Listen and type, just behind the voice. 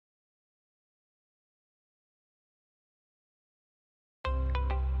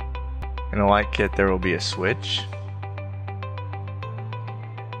In a light kit there will be a switch,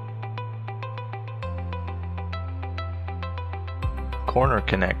 corner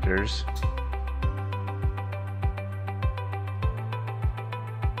connectors,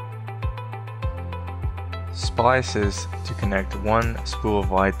 splices to connect one spool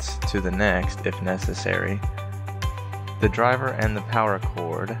of lights to the next if necessary, the driver and the power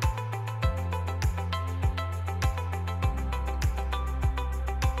cord,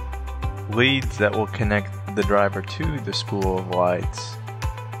 leads that will connect the driver to the spool of lights,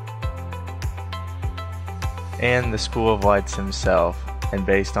 and the spool of lights himself. And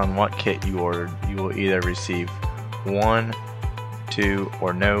based on what kit you ordered, you will either receive 1, 2,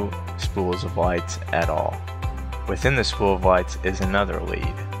 or no spools of lights at all. Within the spool of lights is another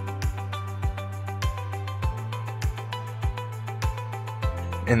lead.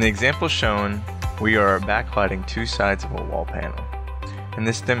 In the example shown, we are backlighting two sides of a wall panel. In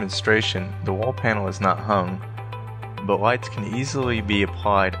this demonstration, the wall panel is not hung, but lights can easily be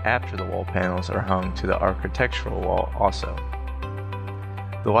applied after the wall panels are hung to the architectural wall also.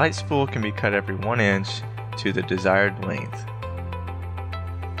 The light spool can be cut every 1 inch to the desired length.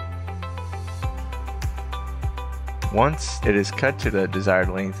 Once it is cut to the desired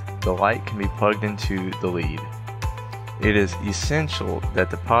length, the light can be plugged into the lead. It is essential that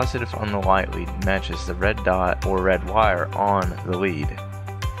the positive on the light lead matches the red dot or red wire on the lead.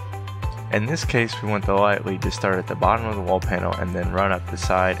 In this case, we want the light lead to start at the bottom of the wall panel and then run up the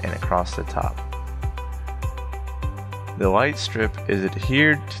side and across the top. The light strip is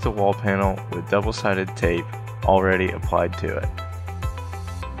adhered to the wall panel with double-sided tape already applied to it.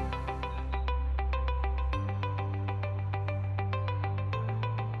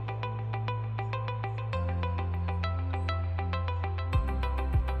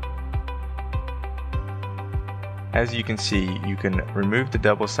 As you can see, you can remove the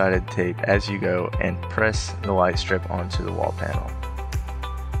double-sided tape as you go and press the light strip onto the wall panel.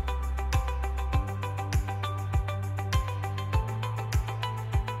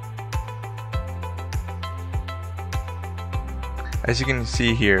 As you can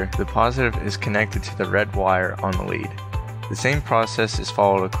see here, the positive is connected to the red wire on the lead. The same process is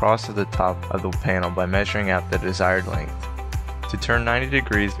followed across to the top of the panel by measuring out the desired length. To turn 90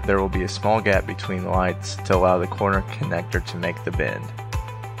 degrees, there will be a small gap between the lights to allow the corner connector to make the bend.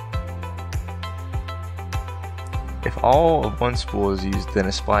 If all of one spool is used, then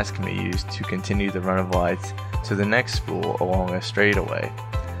a splice can be used to continue the run of lights to the next spool along a straightaway.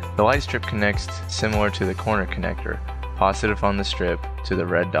 The light strip connects similar to the corner connector, positive on the strip to the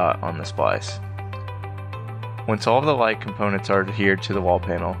red dot on the splice. Once all of the light components are adhered to the wall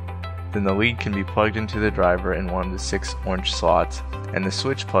panel, then the lead can be plugged into the driver in one of the 6 orange slots and the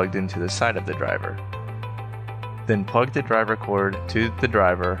switch plugged into the side of the driver. Then plug the driver cord to the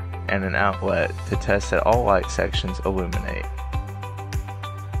driver and an outlet to test that all light sections illuminate.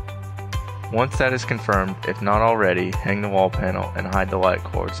 Once that is confirmed, if not already, hang the wall panel and hide the light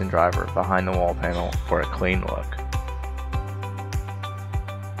cords and driver behind the wall panel for a clean look.